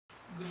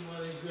Good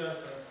morning, good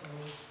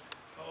afternoon.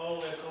 All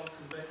welcome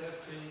to Better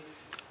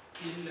Faith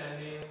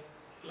e-learning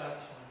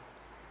platform.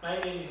 My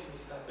name is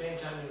Mr.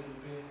 Benjamin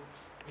Rubin.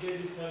 Here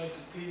this morning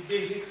to teach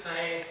basic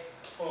science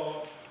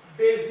for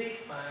basic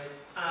 5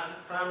 and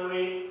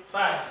primary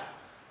 5.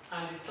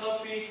 And the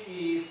topic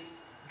is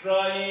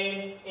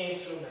drawing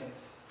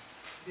instruments.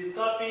 The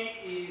topic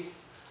is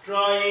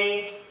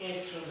drawing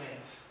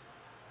instruments.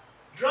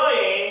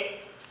 Drawing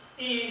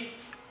is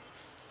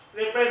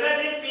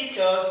representing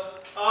pictures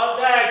or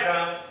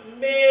diagrams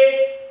made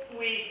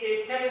with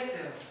a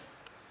pencil.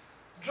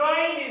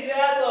 Drawing is the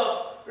art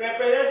of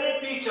representing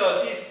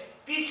pictures. It's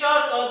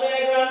pictures or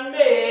diagrams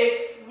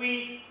made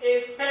with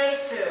a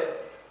pencil.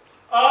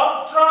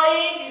 Or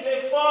drawing is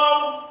a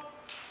form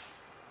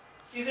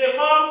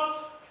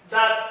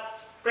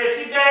that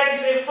preceded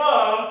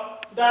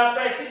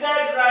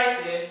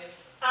writing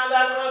and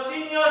that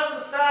continues to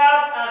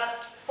serve as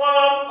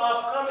form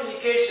of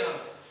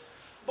communications.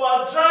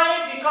 But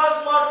drawing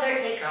becomes more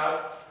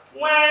technical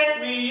when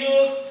we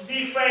use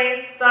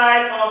different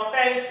type of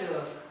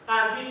pencil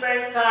and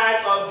different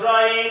type of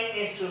drawing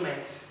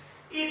instruments.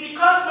 It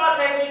becomes more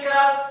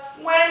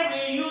technical when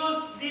we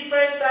use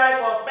different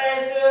type of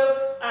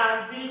pencil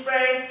and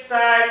different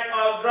type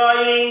of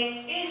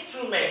drawing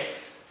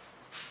instruments.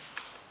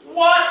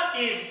 What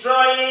is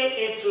drawing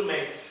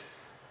instruments?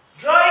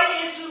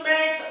 Drawing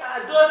instruments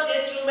are those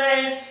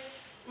instruments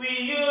we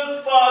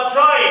use for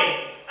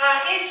drawing.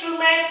 An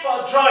instrument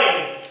for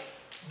drawing.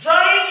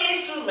 Drawing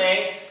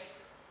instruments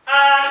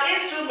are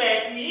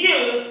instruments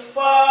used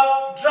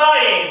for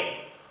drawing.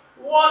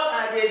 What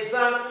are the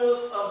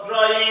examples of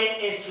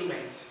drawing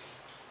instruments?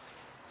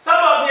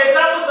 Some of the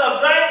examples of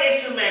drawing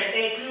instruments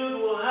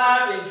include we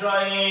have a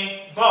drawing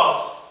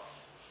board,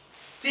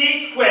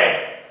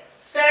 T-square,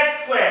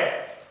 set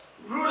square,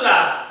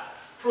 ruler,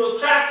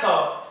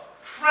 protractor,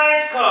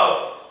 French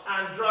curve,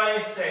 and drawing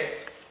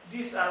sets.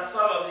 These are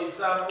some of the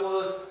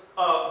examples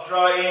of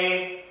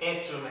drawing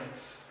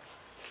instruments.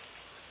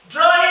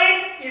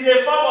 Drawing is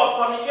a form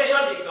of communication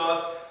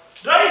because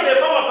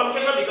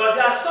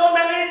there are so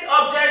many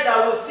objects that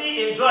we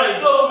see in drawing,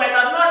 though we might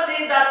have not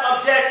seen that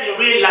object in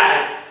real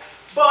life.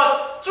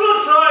 But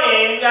through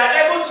drawing, it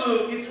will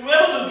be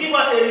able to give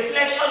us a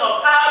reflection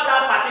of how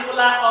that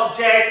particular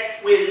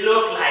object will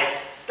look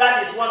like. That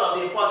is one of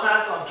the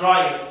importance of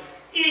drawing.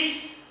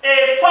 It's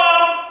a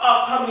form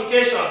of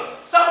communication.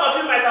 Some of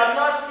you might have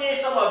not seen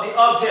some of the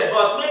objects,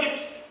 but maybe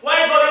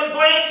while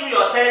going through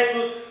your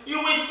textbook, you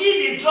will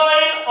see the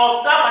drawing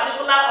of that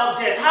particular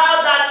object,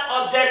 how that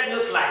object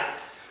looks like.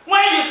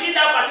 When you see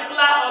that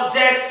particular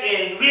object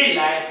in real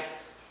life,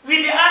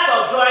 with the art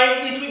of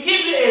drawing, it will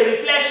give you a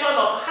reflection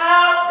of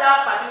how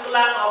that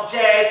particular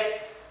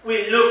object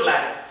will look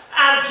like.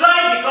 And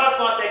drawing becomes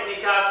more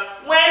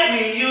technical when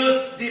we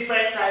use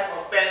different types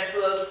of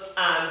pencil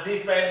and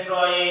different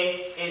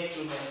drawing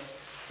instruments.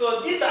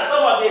 So these are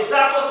some of the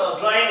examples of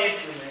drawing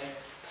instruments.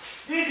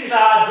 This is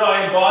our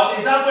drawing board.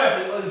 A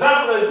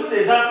good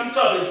example picture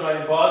of a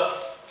drawing board.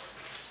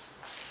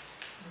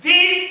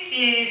 This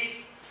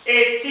is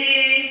a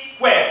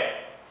T-square.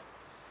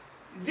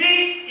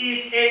 This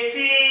is a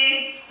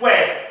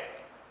T-square.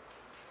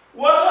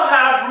 We also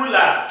have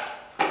ruler.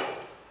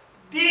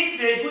 This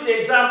is a good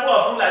example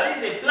of ruler. This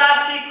is a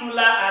plastic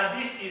ruler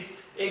and this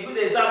is a good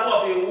example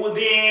of a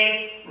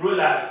wooden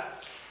ruler.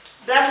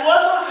 Then we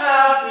also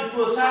have the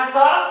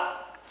protractor,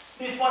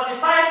 the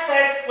 45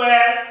 set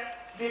square,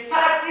 the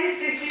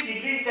 30-60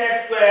 degree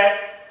set square,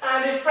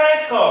 and the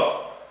French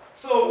curve.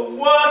 So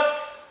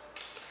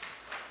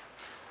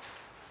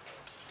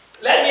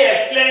let me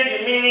explain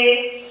the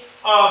meaning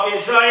of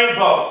a drawing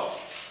board.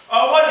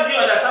 Or what do you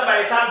understand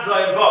by the term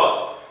drawing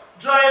board?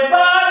 Drawing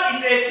board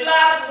is a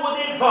flat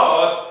wooden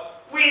board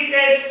with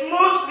a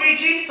smooth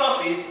rigid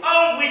surface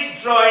on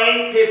which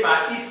drawing paper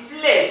is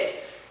placed.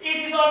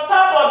 It is on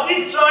top of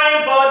this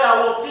drawing board that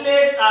we'll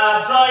place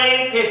our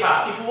drawing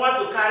paper if we want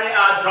to carry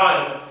our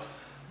drawing.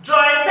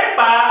 Drawing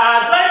paper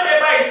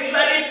is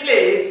usually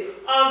placed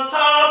on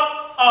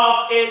top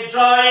of a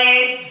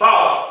drawing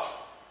board.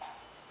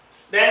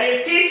 Then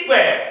a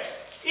T-square.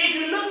 If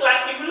you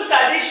look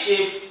at this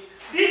shape,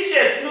 these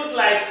shapes look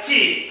like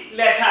T,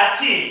 letter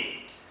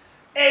T.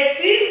 A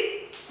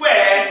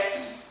T-square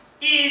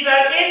is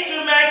an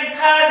instrument. It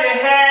has a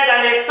head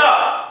and a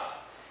stop.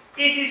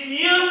 It is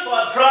used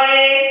for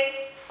drawing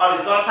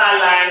horizontal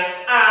lines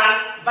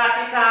and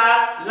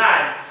vertical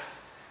lines.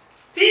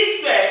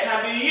 T-square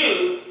can be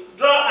used to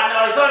draw an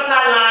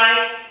horizontal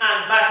lines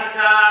and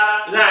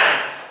vertical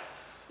lines.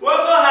 We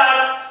also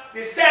have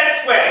the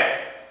set square.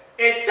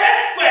 A set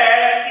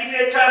square is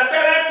a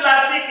transparent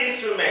plastic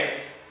instrument.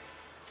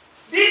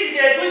 This is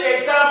a good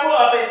example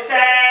of a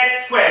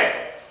set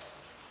square.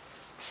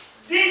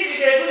 This is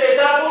a good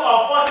example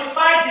of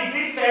 45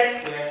 degree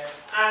set square,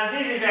 and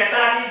this is a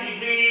 30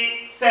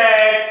 degree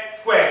set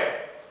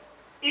square.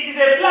 It is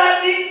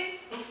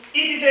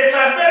a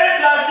transparent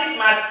plastic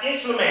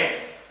instrument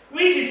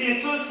which is in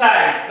two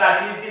sides,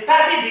 that is the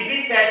 30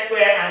 degree set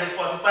square and the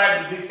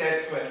 45 degree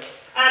set square.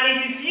 And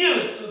it is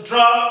used to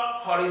draw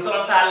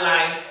horizontal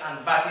lines and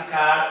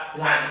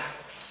vertical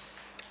lines.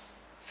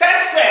 Set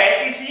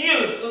square is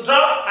used to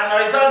draw an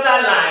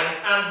horizontal lines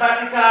and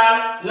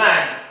vertical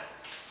lines.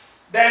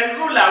 Then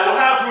ruler, we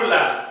have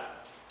ruler.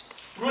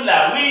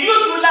 Ruler, we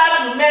use ruler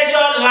to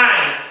measure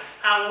lines,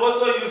 and we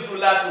also use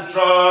ruler to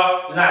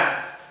draw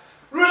lines.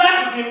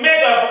 Ruler could be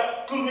made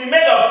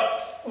of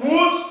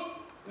wood,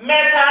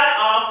 metal,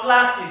 or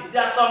plastic.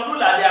 There are some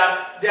rulers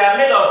they are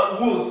made of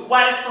wood,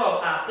 while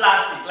some are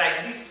plastic.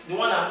 Like this, the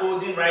one I'm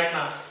holding right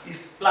now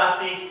is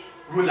plastic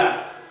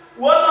ruler.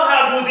 We also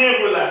have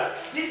wooden ruler.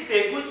 This is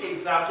a good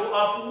example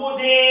of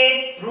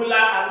wooden ruler,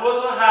 and we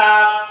also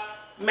have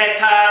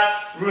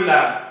metal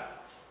ruler.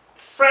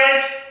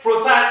 French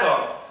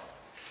protractor.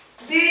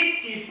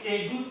 This is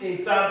a good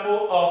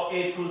example of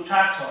a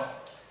protractor.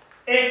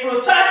 A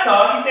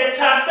protractor is a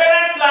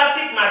transparent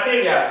plastic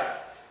material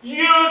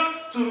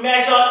used to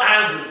measure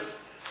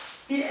angles.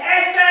 The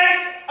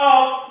essence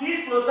of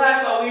this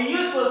protractor, we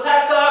use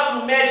protractor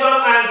to measure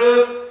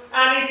angles,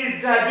 and it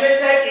is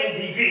graduated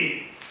in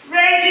degree,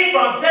 ranging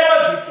from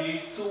 0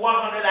 degree to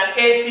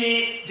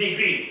 180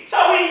 degree. So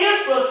we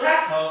use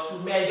protractor to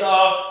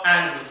measure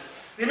angles.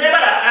 Remember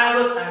that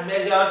angles are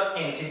measured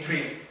in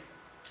degree.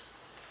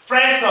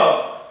 French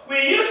curve.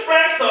 We use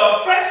French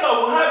curve. French curve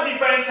will have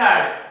different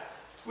types.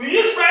 We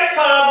use French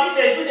curve. This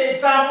is a good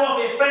example of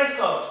a French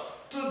curve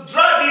to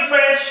draw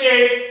different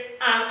shapes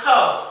and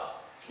curves.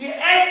 The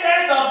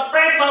essence of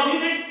French curve,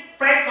 using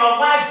French curve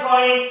while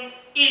drawing,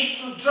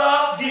 is to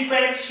draw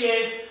different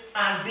shapes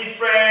and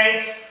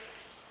different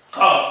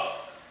curves.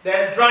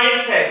 Then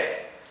drawing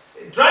set.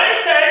 Drawing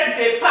set is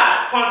a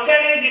part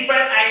containing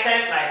different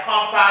items like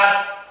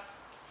compass,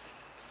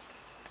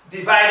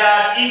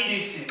 dividers,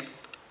 etc.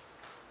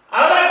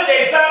 Another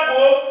good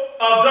example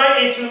of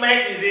drawing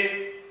instrument is the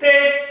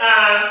taste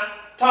and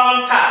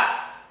thumb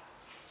tacks.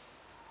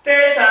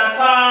 Taste and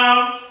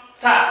thumb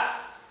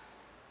tacks.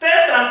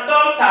 Taste and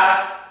thumb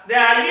tacks, they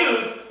are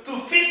used to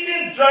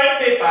fasten drawing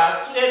paper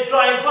to a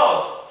drawing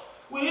board.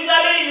 We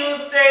usually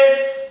use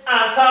taste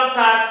and thumb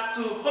tacks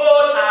to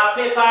hold our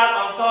paper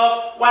on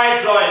top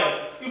while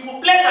drawing. If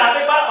we place our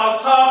paper on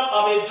top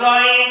of a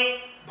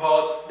drawing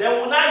board, then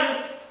we will now use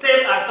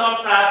tape and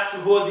thumb tacks to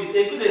hold it.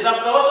 A good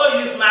example, we can also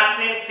use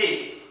masking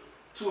tape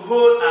to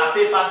hold our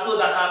paper so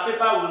that our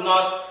paper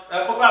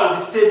will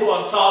be stable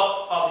on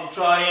top of the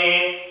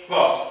drawing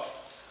board.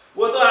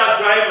 We also have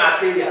drawing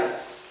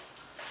materials.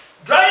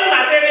 Drawing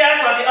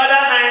materials, on the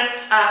other hand,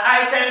 are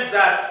items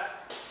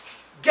that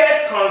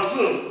get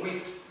consumed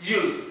with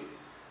use.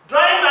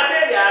 Drawing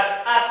materials,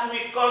 as we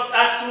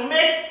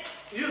make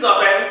use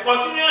of it,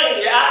 continue in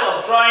the art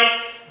of drawing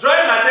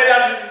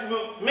materials,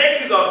 we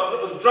make use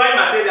of drawing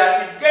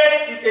materials,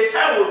 a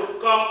time will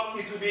come,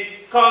 it will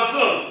be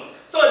consumed.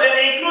 So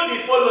they include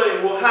the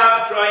following. We'll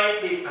have drawing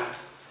paper.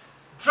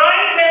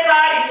 Drawing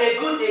paper is a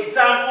good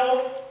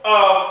example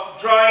of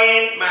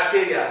drawing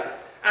materials.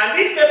 And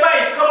this paper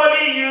is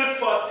commonly used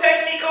for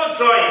technical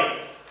drawing,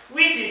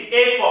 which is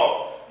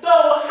A4.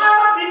 Though we'll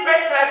have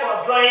different type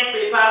of drawing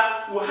paper.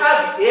 We'll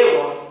have the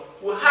A1,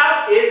 we'll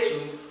have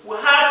A2,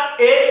 we'll have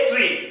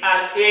A3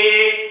 and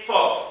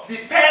A4,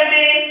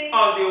 depending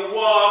on the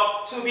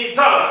work to be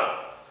done.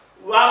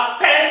 We have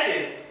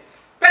pencil.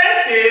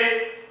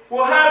 Pencil,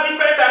 we'll have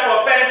different type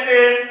of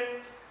pencil.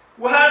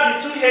 We'll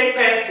have the 2H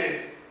pencil.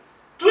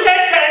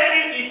 2H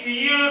pencil is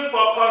used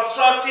for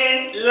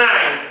constructing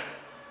lines.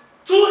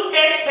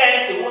 2H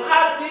pencil, we'll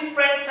have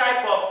different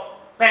type of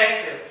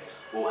pencil.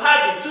 We'll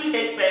have the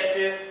 2H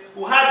pencil,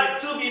 we'll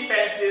have the 2B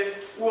pencil,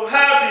 we'll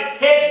have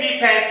the HB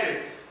pencil.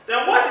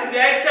 Then what is the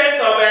essence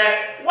of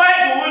why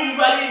do we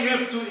usually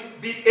use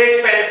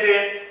 2H pencil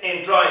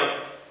in drawing?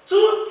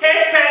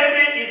 2H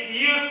pencil is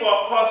used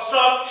for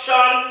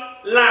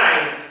construction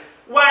lines,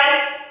 while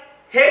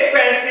H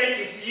pencil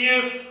is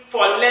used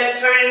for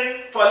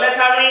lettering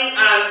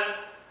and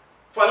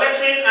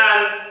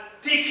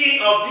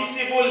ticking of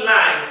visible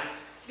lines.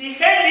 The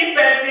HB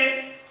pencil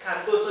can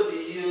also be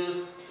used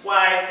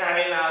while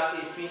carrying out a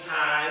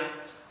freehand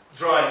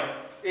drawing,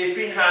 a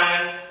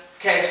freehand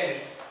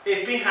sketching.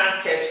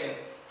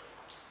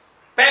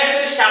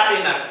 Pencil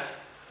sharpener.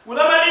 We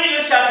normally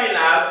use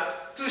sharpener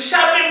to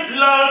sharpen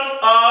blunt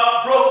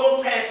or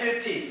broken pencil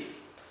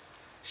tips.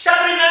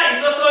 Sharpener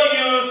is also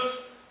used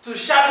to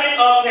sharpen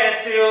up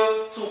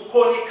pencil to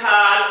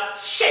conical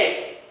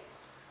shape.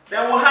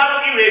 Then we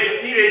have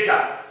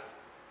eraser.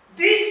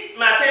 This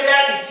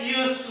material is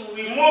used to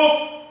remove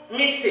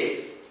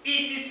mistakes.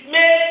 It is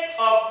made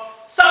of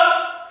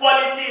soft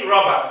quality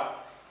rubber.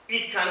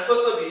 It can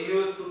also be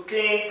used to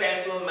clean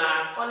pencil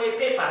mark on a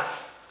paper.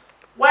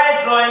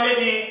 While drawing,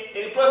 maybe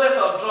in the process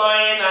of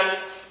drawing and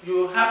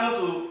you happen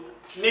to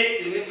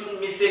make a little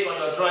mistake on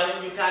your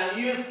drawing, you can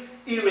use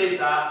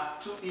eraser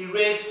to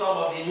erase some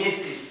of the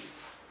mistakes.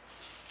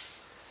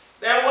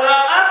 Then we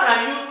have, how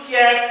can you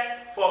care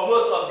for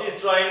most of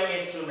these drawing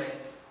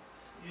instruments?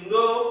 You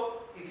know,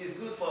 it is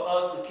good for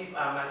us to keep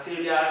our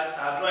materials,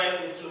 our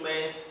drawing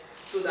instruments,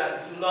 so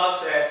that it will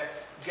not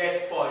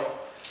get spoiled.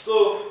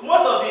 So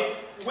most of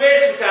the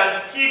ways we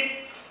can keep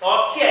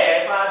or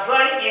care for our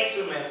drawing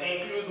instrument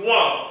include: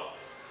 1.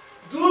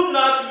 Do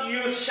not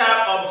use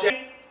sharp objects.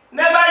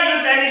 Never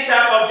use any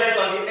sharp object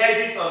on the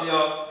edges of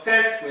your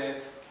set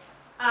squares,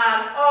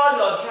 and all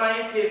your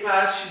drawing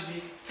papers should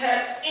be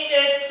kept in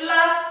a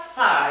flat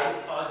file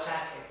or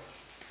jacket.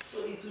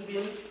 So it will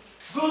be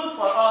good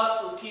for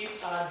us to keep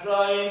our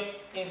drawing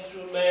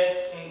instruments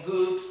in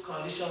good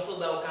condition so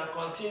that we can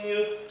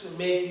continue to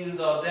make use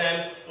of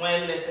them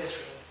when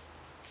necessary.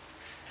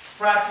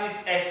 Practice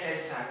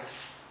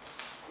exercise.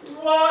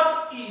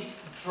 What is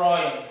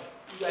drawing?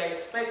 You are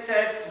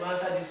expected to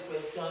answer this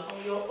question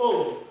on your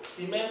own.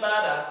 Remember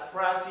that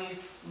practice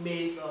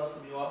makes us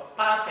more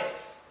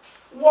perfect.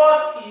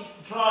 What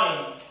is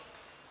drawing?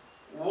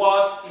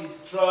 What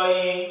is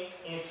drawing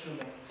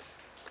instruments?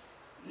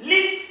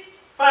 List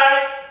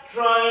 5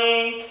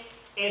 drawing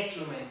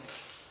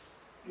instruments.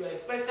 You are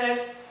expected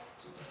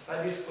to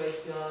answer these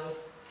questions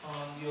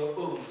on your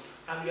own.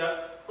 And you are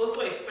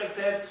also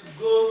expected to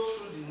go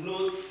through the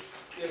notes.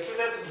 You are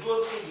expected to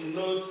go through the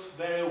notes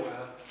very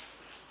well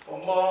for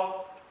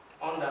more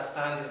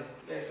understanding.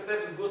 You are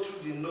expected to go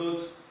through the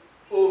notes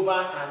over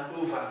and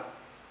over.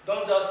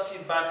 Don't just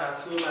sit back at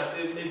home and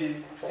say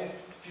maybe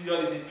this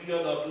period is a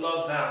period of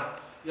lockdown.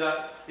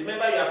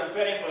 Remember, you are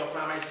preparing for your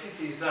primary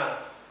 6 exam.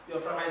 Your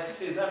primary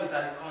 6 exam is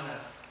at the corner.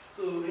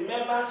 So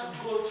remember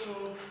to go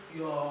through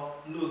your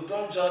notes.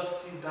 Don't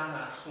just sit down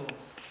at home.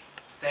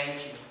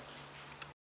 Thank you.